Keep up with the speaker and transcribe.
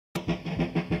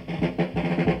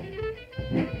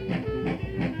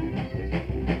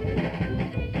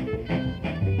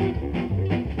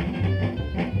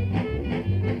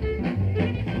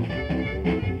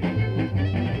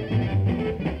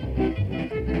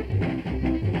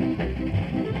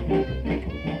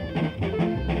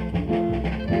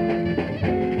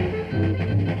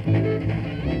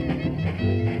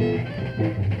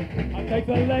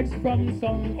legs from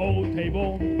some old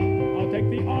table. I'll take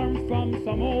the arms from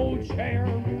some old chair.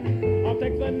 I'll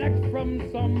take the neck from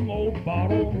some old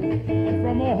bottle. And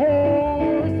from a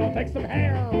horse I'll take some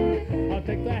hair. I'll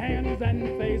take the hands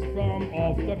and face from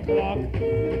off the clock.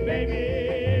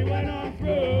 Baby, when I'm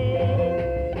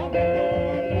through, I'll get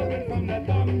more loving from that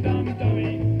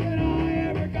dum-dum-dummy than I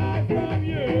ever got from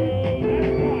you.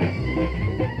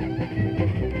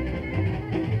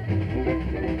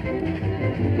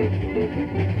 That's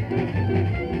right.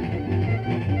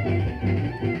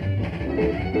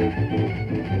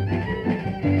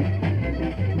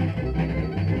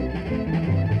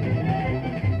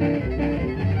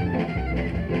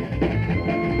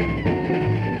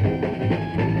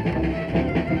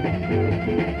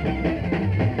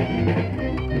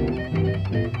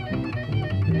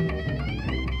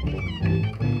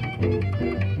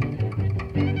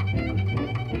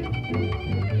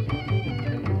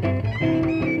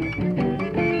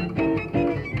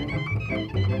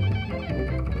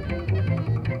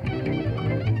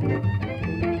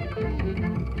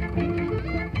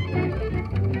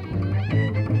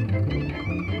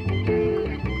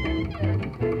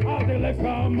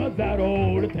 From that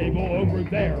old table over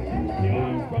there, the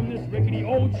arms from this rickety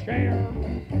old chair.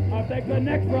 I'll take the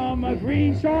neck from a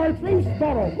green chartreuse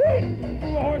bottle. Whee!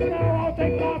 Through a horse now, I'll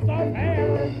take lots of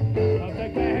hair. I'll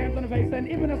take the hands on the face and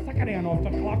even a second hand off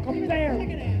the clock up there.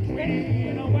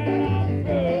 You know when I'm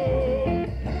through,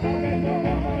 I'll get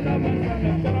more loving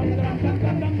from the